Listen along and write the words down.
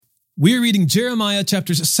We're reading Jeremiah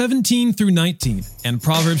chapters 17 through 19 and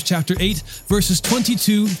Proverbs chapter 8, verses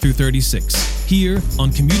 22 through 36, here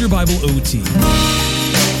on Commuter Bible OT.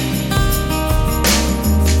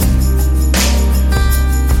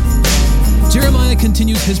 Jeremiah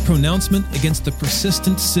continues his pronouncement against the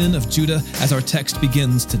persistent sin of Judah as our text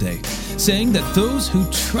begins today, saying that those who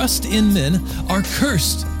trust in men are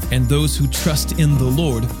cursed, and those who trust in the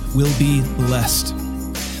Lord will be blessed.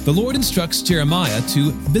 The Lord instructs Jeremiah to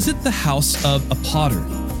visit the house of a potter,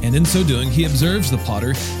 and in so doing, he observes the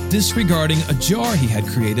potter disregarding a jar he had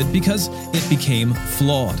created because it became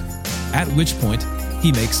flawed, at which point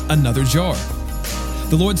he makes another jar.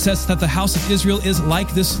 The Lord says that the house of Israel is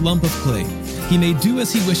like this lump of clay. He may do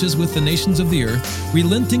as he wishes with the nations of the earth,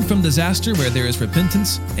 relenting from disaster where there is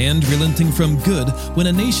repentance, and relenting from good when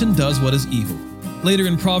a nation does what is evil. Later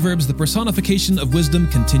in Proverbs, the personification of wisdom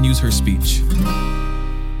continues her speech.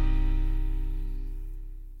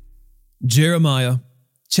 Jeremiah,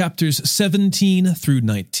 chapters 17 through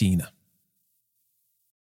 19.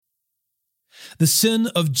 The sin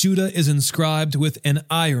of Judah is inscribed with an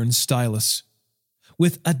iron stylus.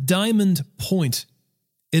 With a diamond point,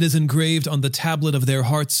 it is engraved on the tablet of their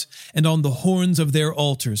hearts and on the horns of their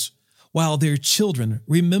altars, while their children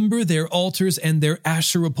remember their altars and their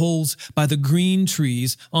Asherah poles by the green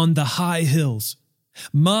trees on the high hills,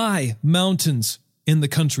 my mountains in the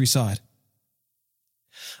countryside.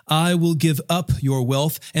 I will give up your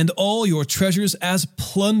wealth and all your treasures as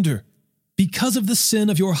plunder because of the sin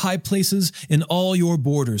of your high places in all your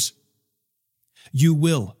borders. You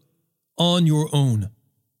will, on your own,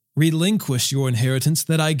 relinquish your inheritance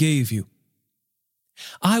that I gave you.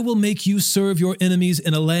 I will make you serve your enemies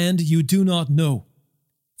in a land you do not know,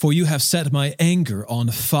 for you have set my anger on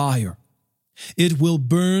fire. It will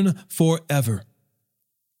burn forever.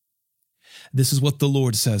 This is what the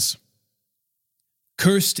Lord says.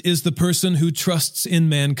 Cursed is the person who trusts in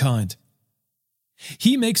mankind.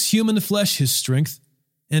 He makes human flesh his strength,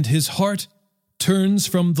 and his heart turns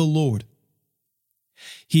from the Lord.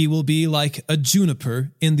 He will be like a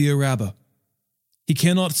juniper in the Arabah. He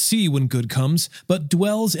cannot see when good comes, but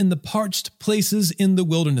dwells in the parched places in the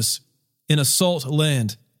wilderness, in a salt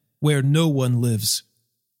land where no one lives.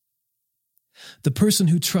 The person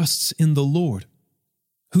who trusts in the Lord,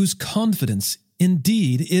 whose confidence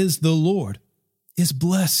indeed is the Lord, is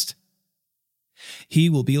blessed. He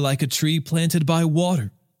will be like a tree planted by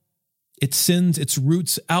water. It sends its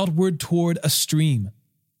roots outward toward a stream.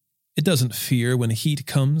 It doesn't fear when heat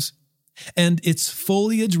comes, and its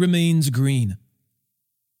foliage remains green.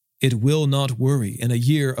 It will not worry in a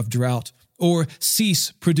year of drought or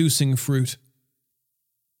cease producing fruit.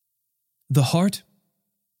 The heart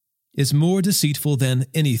is more deceitful than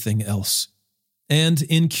anything else, and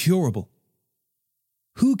incurable.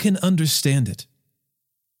 Who can understand it?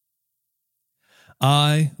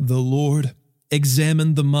 I, the Lord,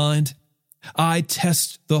 examine the mind. I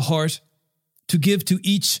test the heart, to give to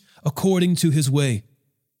each according to his way,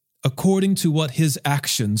 according to what his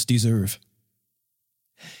actions deserve.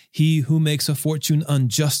 He who makes a fortune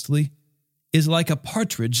unjustly is like a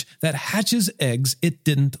partridge that hatches eggs it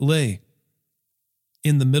didn't lay.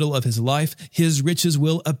 In the middle of his life, his riches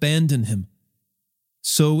will abandon him.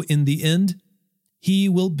 So in the end, he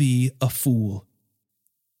will be a fool.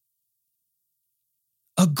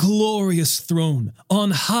 A glorious throne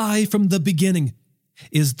on high from the beginning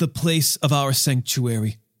is the place of our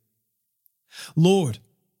sanctuary. Lord,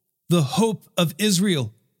 the hope of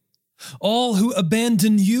Israel, all who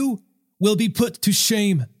abandon you will be put to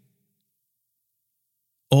shame.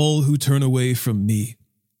 All who turn away from me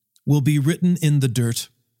will be written in the dirt,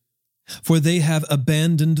 for they have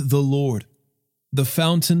abandoned the Lord, the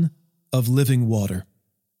fountain of living water.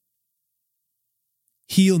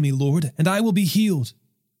 Heal me, Lord, and I will be healed.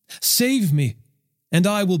 Save me, and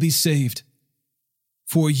I will be saved,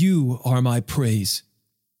 for you are my praise.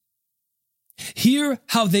 Hear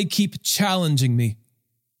how they keep challenging me.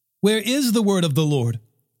 Where is the word of the Lord?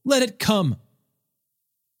 Let it come.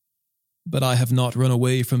 But I have not run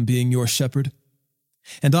away from being your shepherd,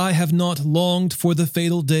 and I have not longed for the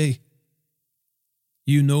fatal day.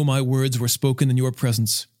 You know my words were spoken in your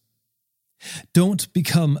presence. Don't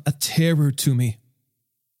become a terror to me.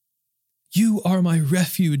 You are my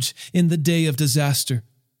refuge in the day of disaster.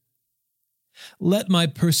 Let my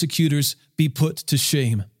persecutors be put to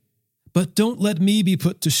shame, but don't let me be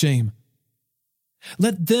put to shame.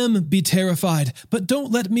 Let them be terrified, but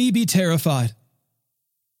don't let me be terrified.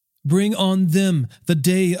 Bring on them the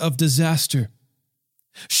day of disaster.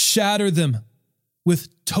 Shatter them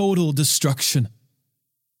with total destruction.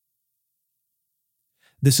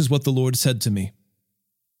 This is what the Lord said to me.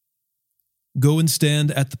 Go and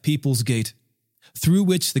stand at the people's gate, through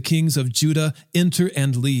which the kings of Judah enter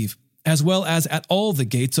and leave, as well as at all the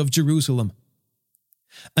gates of Jerusalem.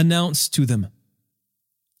 Announce to them,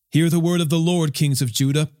 hear the word of the Lord, kings of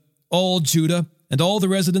Judah, and all the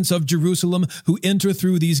residents of Jerusalem who enter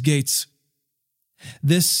through these gates.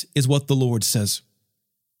 This is what the Lord says.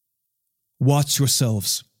 Watch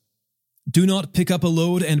yourselves. Do not pick up a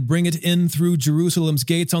load and bring it in through Jerusalem's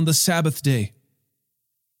gates on the Sabbath day.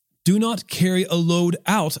 Do not carry a load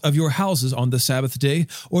out of your houses on the Sabbath day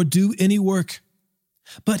or do any work,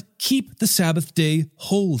 but keep the Sabbath day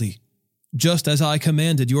holy, just as I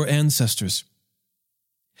commanded your ancestors.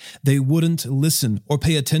 They wouldn't listen or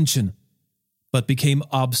pay attention, but became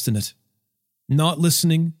obstinate, not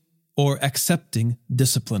listening or accepting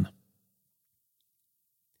discipline.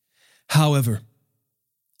 However,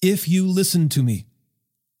 if you listen to me,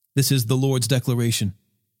 this is the Lord's declaration,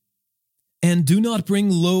 and do not bring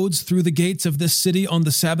loads through the gates of this city on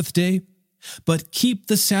the Sabbath day, but keep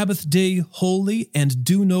the Sabbath day holy and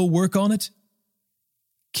do no work on it,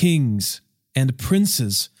 kings and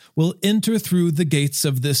princes will enter through the gates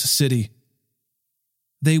of this city.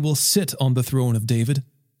 They will sit on the throne of David.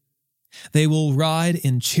 They will ride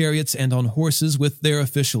in chariots and on horses with their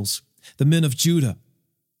officials, the men of Judah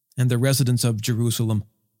and the residents of Jerusalem.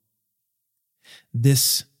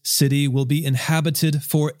 This city will be inhabited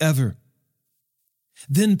forever.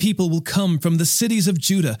 Then people will come from the cities of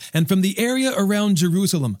Judah and from the area around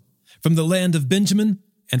Jerusalem, from the land of Benjamin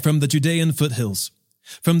and from the Judean foothills,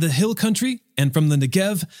 from the hill country and from the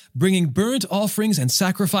Negev, bringing burnt offerings and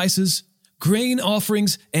sacrifices, grain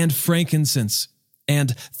offerings and frankincense,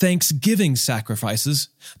 and thanksgiving sacrifices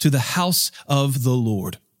to the house of the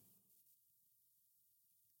Lord.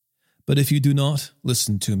 But if you do not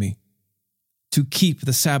listen to me, to keep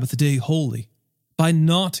the Sabbath day holy, by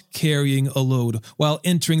not carrying a load while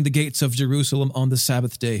entering the gates of Jerusalem on the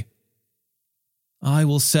Sabbath day, I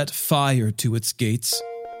will set fire to its gates,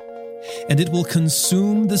 and it will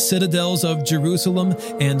consume the citadels of Jerusalem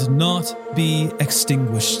and not be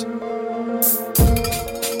extinguished.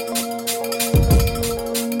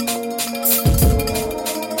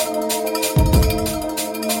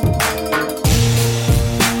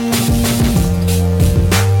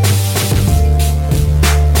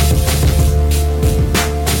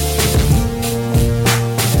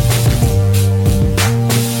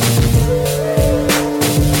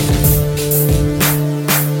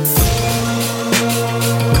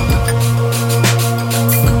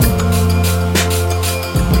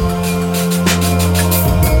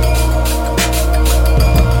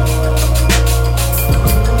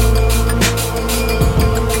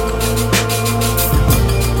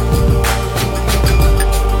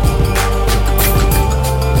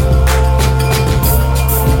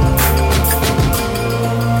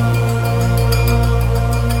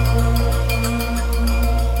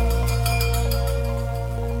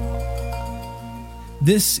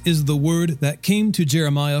 This is the word that came to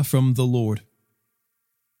Jeremiah from the Lord.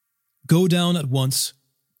 Go down at once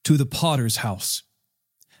to the potter's house.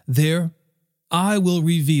 There I will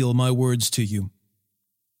reveal my words to you.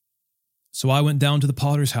 So I went down to the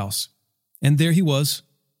potter's house, and there he was,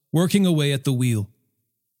 working away at the wheel.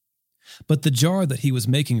 But the jar that he was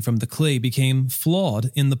making from the clay became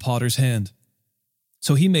flawed in the potter's hand.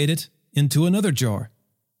 So he made it into another jar,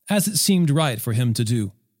 as it seemed right for him to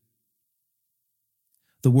do.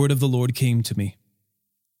 The word of the Lord came to me.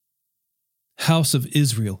 House of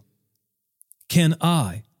Israel, can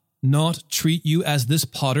I not treat you as this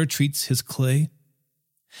potter treats his clay?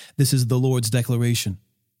 This is the Lord's declaration.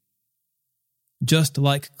 Just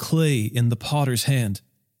like clay in the potter's hand,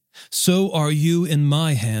 so are you in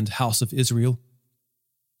my hand, house of Israel.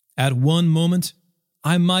 At one moment,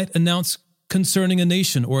 I might announce concerning a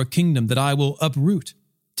nation or a kingdom that I will uproot,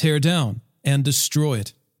 tear down, and destroy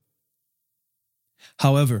it.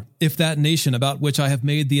 However, if that nation about which I have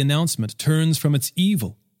made the announcement turns from its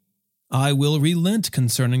evil, I will relent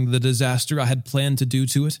concerning the disaster I had planned to do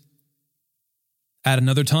to it. At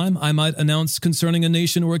another time, I might announce concerning a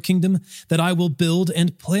nation or a kingdom that I will build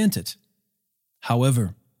and plant it.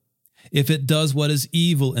 However, if it does what is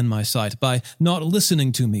evil in my sight by not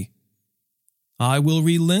listening to me, I will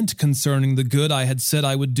relent concerning the good I had said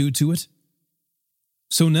I would do to it.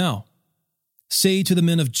 So now, say to the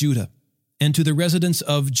men of Judah and to the residents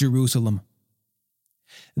of Jerusalem,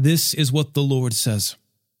 this is what the Lord says.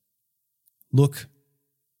 Look,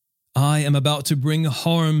 I am about to bring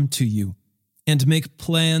harm to you and make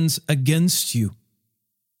plans against you.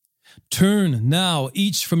 Turn now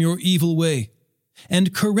each from your evil way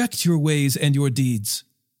and correct your ways and your deeds.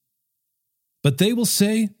 But they will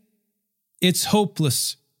say, it's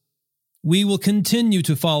hopeless. We will continue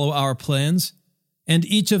to follow our plans, and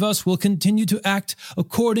each of us will continue to act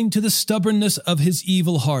according to the stubbornness of his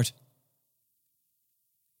evil heart.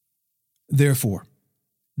 Therefore,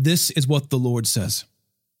 this is what the Lord says.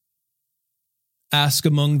 Ask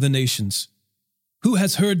among the nations, who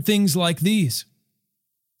has heard things like these?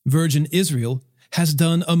 Virgin Israel has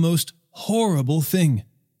done a most horrible thing.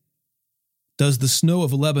 Does the snow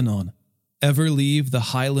of Lebanon ever leave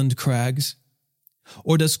the highland crags?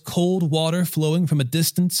 Or does cold water flowing from a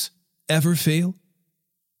distance ever fail?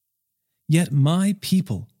 Yet my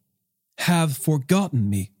people have forgotten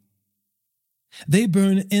me. They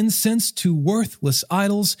burn incense to worthless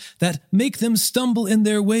idols that make them stumble in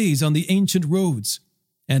their ways on the ancient roads,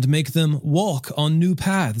 and make them walk on new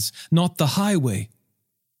paths, not the highway.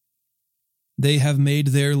 They have made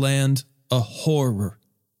their land a horror,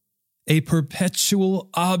 a perpetual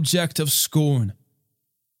object of scorn.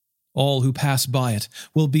 All who pass by it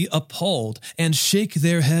will be appalled and shake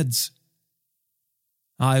their heads.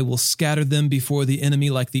 I will scatter them before the enemy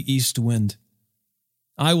like the east wind.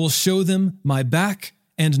 I will show them my back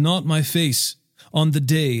and not my face on the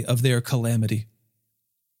day of their calamity.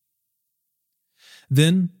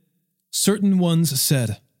 Then certain ones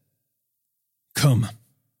said, Come,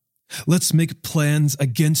 let's make plans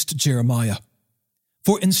against Jeremiah.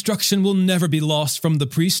 For instruction will never be lost from the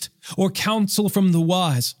priest, or counsel from the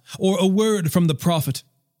wise, or a word from the prophet.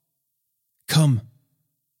 Come,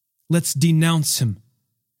 let's denounce him,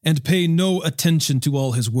 and pay no attention to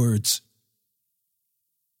all his words.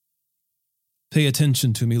 Pay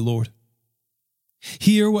attention to me, Lord.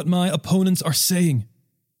 Hear what my opponents are saying.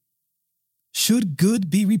 Should good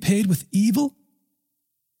be repaid with evil?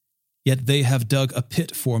 Yet they have dug a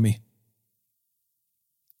pit for me.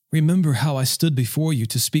 Remember how I stood before you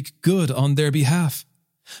to speak good on their behalf,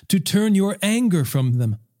 to turn your anger from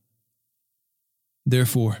them.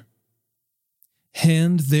 Therefore,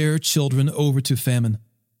 hand their children over to famine,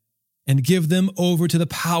 and give them over to the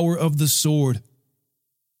power of the sword.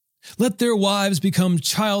 Let their wives become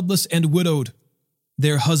childless and widowed,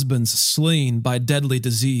 their husbands slain by deadly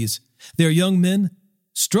disease, their young men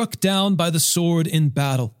struck down by the sword in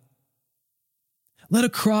battle. Let a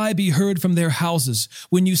cry be heard from their houses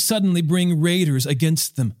when you suddenly bring raiders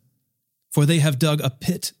against them, for they have dug a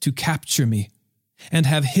pit to capture me, and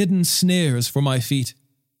have hidden snares for my feet.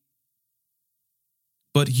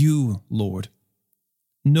 But you, Lord,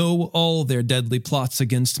 know all their deadly plots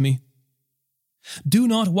against me. Do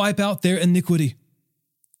not wipe out their iniquity.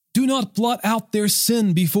 Do not blot out their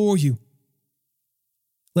sin before you.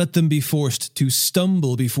 Let them be forced to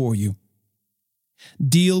stumble before you.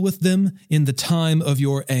 Deal with them in the time of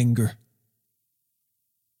your anger.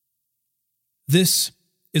 This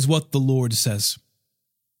is what the Lord says.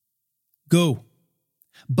 Go,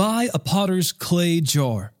 buy a potter's clay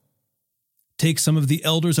jar. Take some of the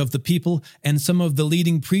elders of the people and some of the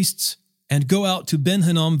leading priests, and go out to Ben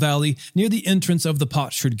Hinnom Valley near the entrance of the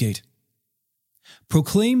potsherd gate.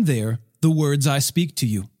 Proclaim there the words I speak to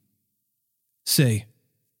you. Say,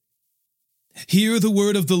 Hear the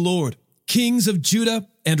word of the Lord, kings of Judah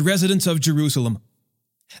and residents of Jerusalem.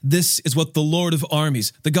 This is what the Lord of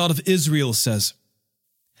armies, the God of Israel, says.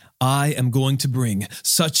 I am going to bring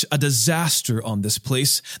such a disaster on this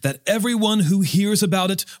place that everyone who hears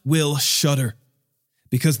about it will shudder,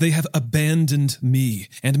 because they have abandoned me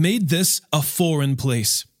and made this a foreign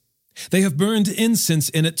place. They have burned incense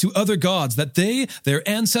in it to other gods that they, their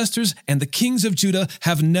ancestors, and the kings of Judah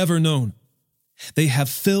have never known. They have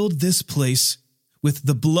filled this place with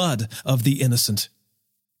the blood of the innocent.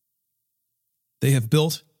 They have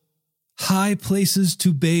built high places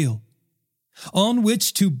to Baal, on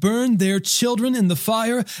which to burn their children in the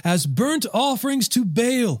fire as burnt offerings to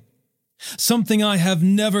Baal, something I have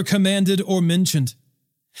never commanded or mentioned.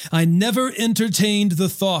 I never entertained the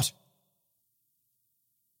thought.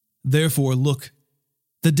 Therefore, look,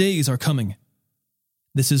 the days are coming.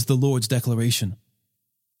 This is the Lord's declaration.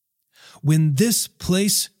 When this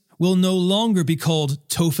place will no longer be called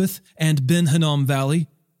Topheth and Ben Hinnom Valley,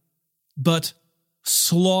 but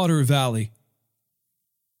Slaughter Valley.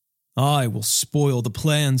 I will spoil the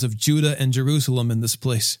plans of Judah and Jerusalem in this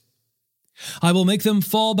place. I will make them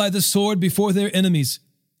fall by the sword before their enemies,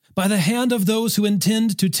 by the hand of those who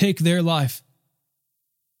intend to take their life.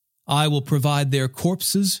 I will provide their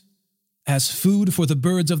corpses as food for the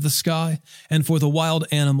birds of the sky and for the wild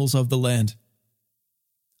animals of the land.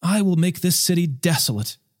 I will make this city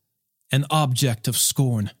desolate, an object of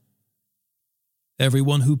scorn.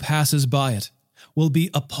 Everyone who passes by it will be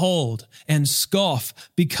appalled and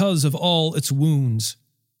scoff because of all its wounds.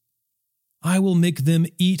 I will make them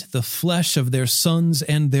eat the flesh of their sons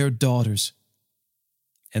and their daughters.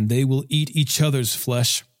 and they will eat each other's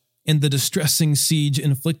flesh in the distressing siege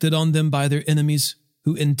inflicted on them by their enemies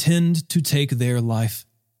who intend to take their life.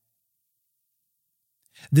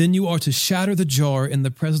 Then you are to shatter the jar in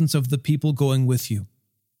the presence of the people going with you,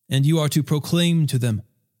 and you are to proclaim to them,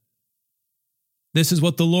 "This is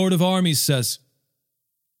what the Lord of armies says.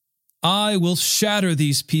 I will shatter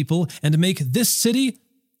these people and make this city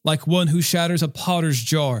like one who shatters a potter's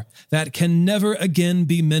jar that can never again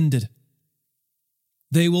be mended.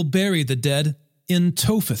 They will bury the dead in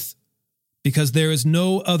Topheth, because there is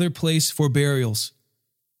no other place for burials.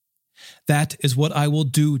 That is what I will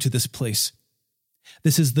do to this place.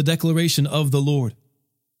 This is the declaration of the Lord.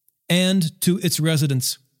 And to its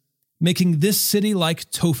residents, making this city like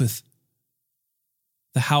Topheth.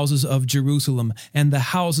 The houses of Jerusalem and the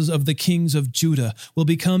houses of the kings of Judah will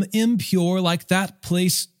become impure like that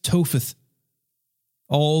place Topheth.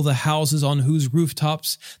 All the houses on whose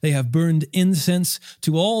rooftops they have burned incense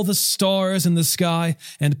to all the stars in the sky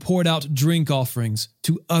and poured out drink offerings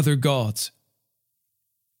to other gods."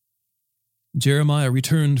 Jeremiah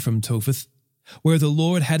returned from Topheth, where the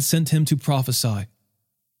Lord had sent him to prophesy,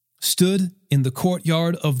 stood in the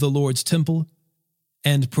courtyard of the Lord's temple,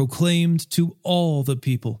 and proclaimed to all the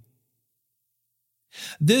people,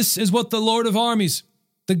 "This is what the Lord of armies,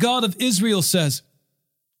 the God of Israel, says.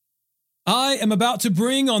 I am about to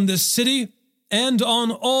bring on this city and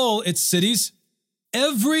on all its cities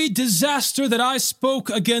every disaster that I spoke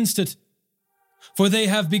against it, for they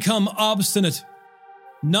have become obstinate,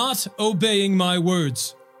 not obeying my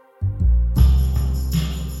words."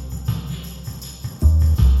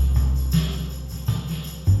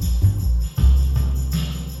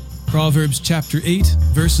 Proverbs chapter 8,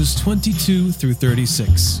 verses 22 through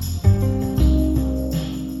 36.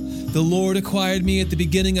 The Lord acquired me at the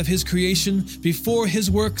beginning of his creation, before his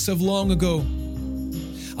works of long ago.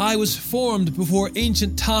 I was formed before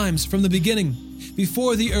ancient times, from the beginning,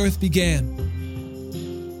 before the earth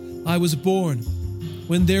began. I was born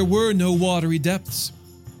when there were no watery depths,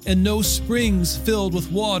 and no springs filled with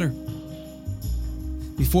water.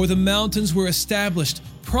 Before the mountains were established,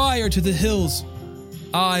 prior to the hills,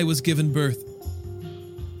 I was given birth.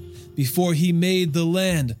 Before he made the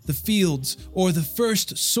land, the fields, or the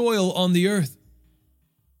first soil on the earth.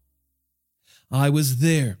 I was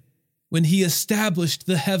there when he established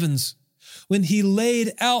the heavens, when he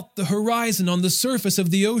laid out the horizon on the surface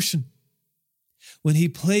of the ocean, when he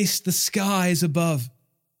placed the skies above,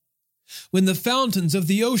 when the fountains of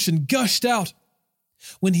the ocean gushed out,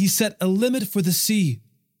 when he set a limit for the sea,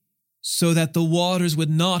 so that the waters would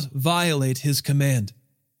not violate his command,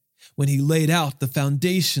 when he laid out the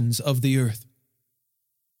foundations of the earth.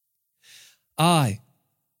 I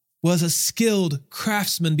was a skilled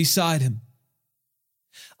craftsman beside him.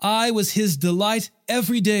 I was his delight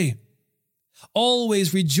every day,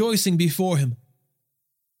 always rejoicing before him.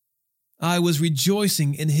 I was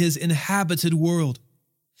rejoicing in his inhabited world,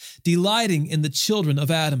 delighting in the children of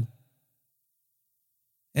Adam.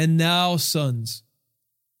 And now, sons,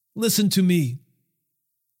 listen to me.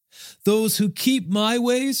 Those who keep my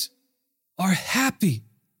ways are happy.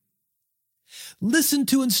 Listen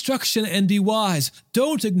to instruction and be wise.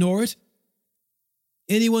 Don't ignore it.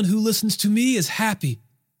 Anyone who listens to me is happy,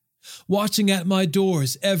 watching at my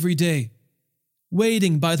doors every day,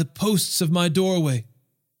 waiting by the posts of my doorway.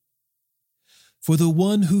 For the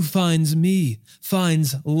one who finds me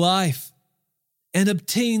finds life and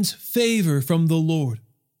obtains favor from the Lord.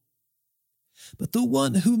 But the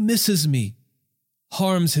one who misses me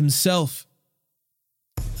harms himself.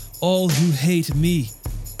 All who hate me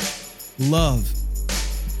love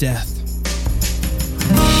death.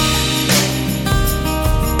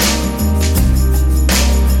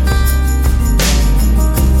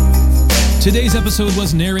 Today's episode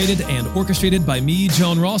was narrated and orchestrated by me,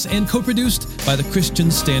 John Ross, and co-produced by the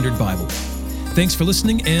Christian Standard Bible. Thanks for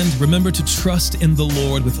listening, and remember to trust in the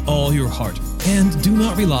Lord with all your heart, and do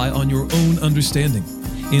not rely on your own understanding.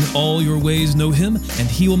 In all your ways know him, and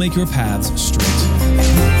he will make your paths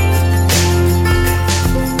straight.